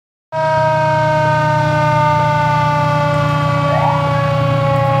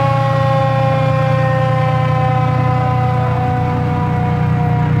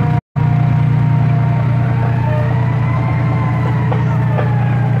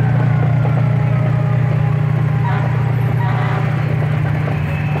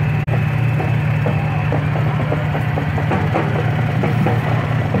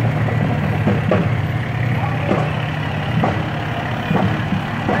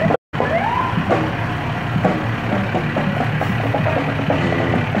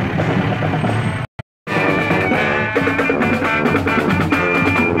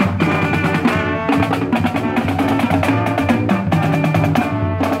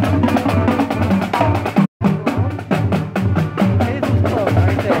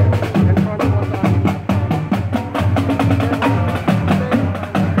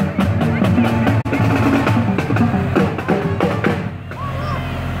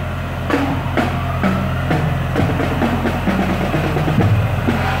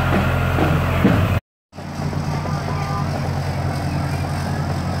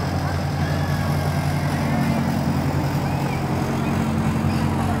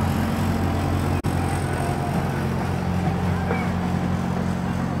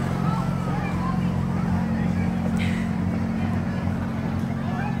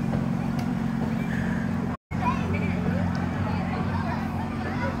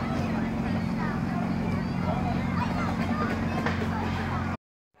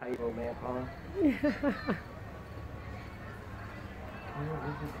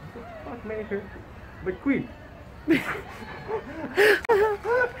Fuck Maker. But Queen. Do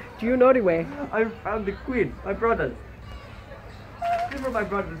you know the way? I found the Queen. My brothers. These are my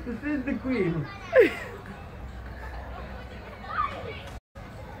brothers. This is the Queen.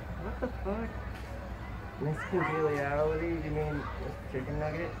 What the fuck? Miss Congeniality? You mean Miss Chicken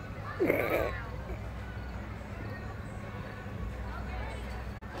Nugget?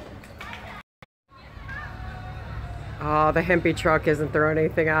 Oh, the hempy truck isn't throwing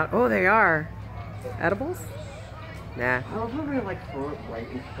anything out. Oh, they are. Edibles? Nah. I was wondering, like, throw it right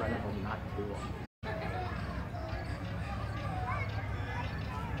in front of them, not to them.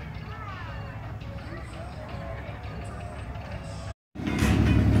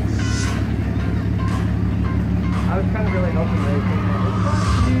 I was kind of really hoping they would think that.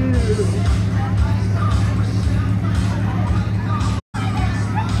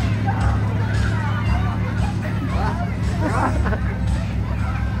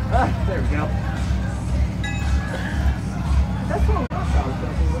 There we go. That's what I was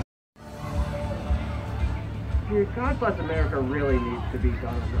thinking. Dude, God Bless America really needs to be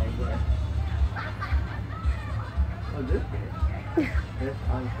done away with. Oh, this kid. This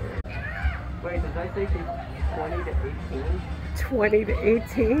unfair. Wait, did I say she's 20 to 18? 20 to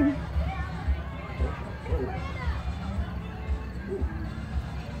 18?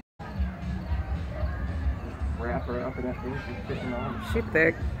 Wrap her up in that thing she's sitting on. She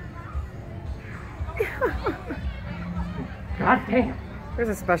thick. God damn! There's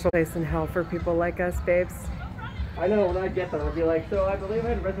a special place in hell for people like us, babes. I know, when I get there, I'll be like, so I believe I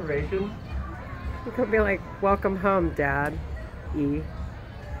had reservations. You could be like, welcome home, Dad. E.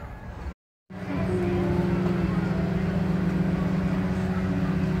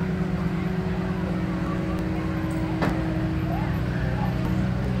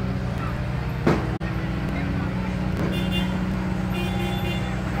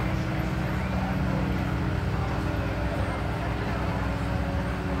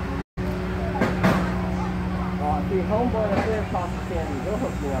 See, homeboy up there costs candy. He'll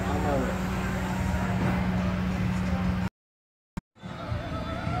hook me up, I know it.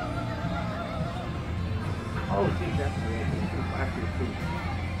 Oh, see, that's weird. Actually, see.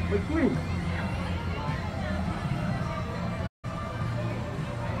 But Queen!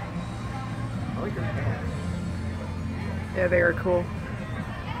 I like your pants. Yeah, they are cool.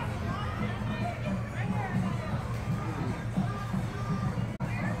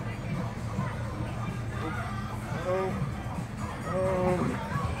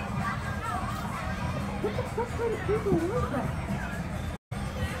 What the fuck kind of people was that?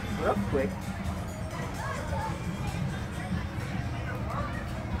 Real quick.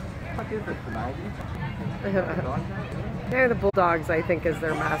 What the fuck is this, the 90s? They're the Bulldogs, I think, is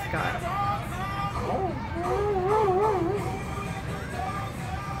their mascot.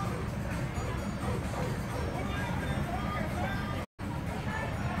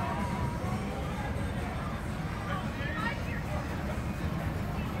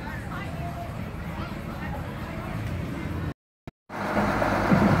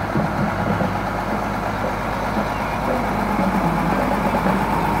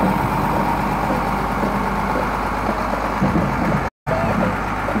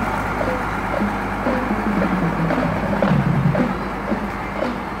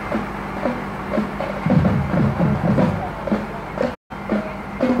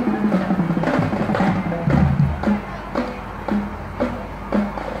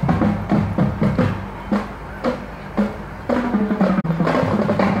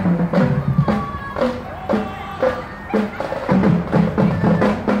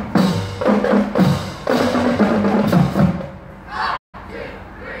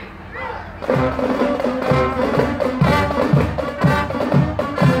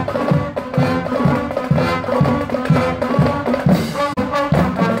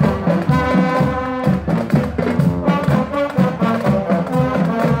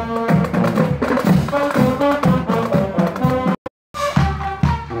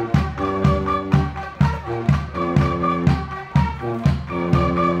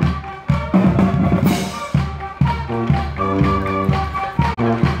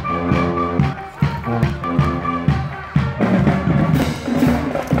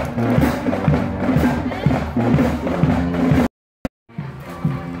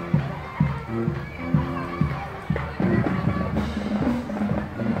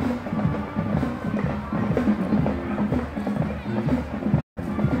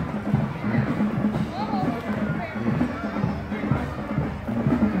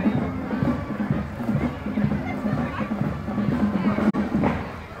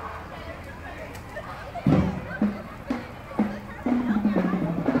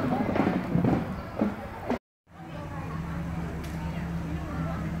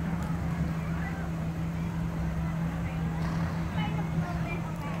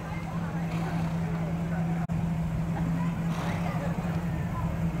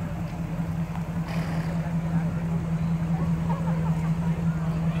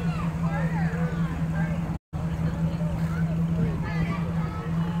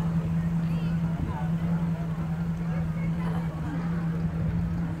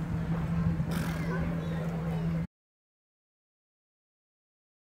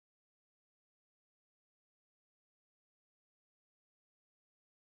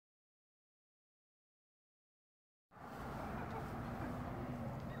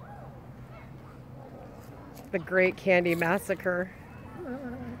 The Great Candy Massacre.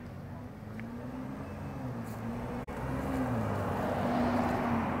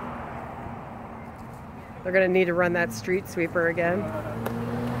 They're gonna need to run that street sweeper again.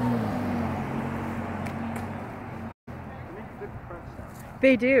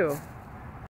 They do.